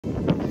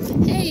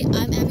Hey,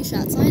 I'm Abby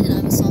Schatzline, and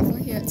I'm a sophomore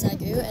here at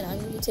SAGU, and I'm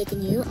going to be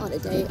taking you on a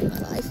day in my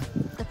life.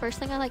 The first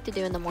thing I like to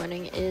do in the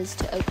morning is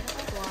to open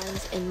the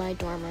blinds in my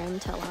dorm room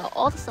to allow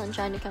all the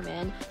sunshine to come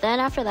in.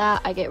 Then after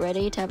that, I get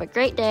ready to have a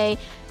great day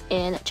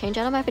and change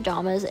out of my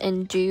pajamas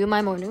and do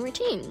my morning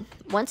routine.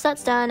 Once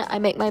that's done, I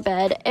make my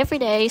bed every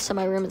day so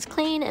my room is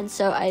clean and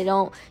so I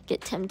don't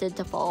get tempted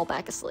to fall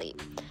back asleep.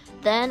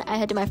 Then I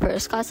head to my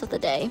first class of the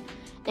day.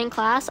 In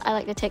class, I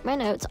like to take my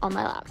notes on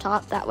my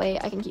laptop. That way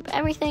I can keep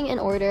everything in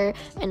order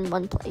in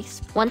one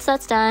place. Once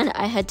that's done,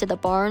 I head to the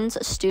Barnes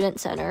Student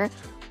Center,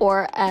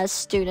 or as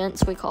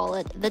students, we call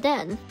it the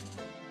Den.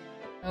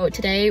 So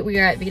today we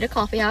are at Vita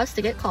Coffee House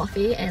to get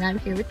coffee, and I'm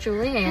here with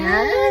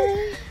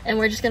Julianne. And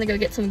we're just gonna go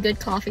get some good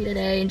coffee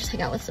today and just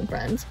hang out with some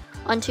friends.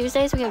 On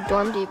Tuesdays, we have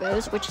Dorm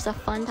Devos, which is a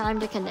fun time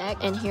to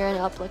connect and hear an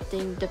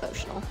uplifting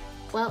devotional.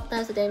 Well, that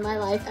was a day in my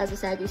life as a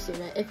SAGU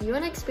student. If you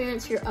want to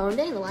experience your own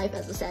day in life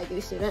as a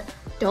SAGU student,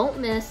 don't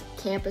miss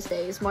Campus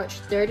Days, March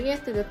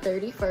 30th through the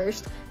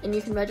 31st, and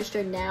you can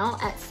register now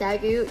at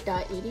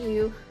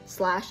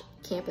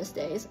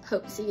sagu.edu/campusdays.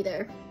 Hope to see you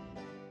there.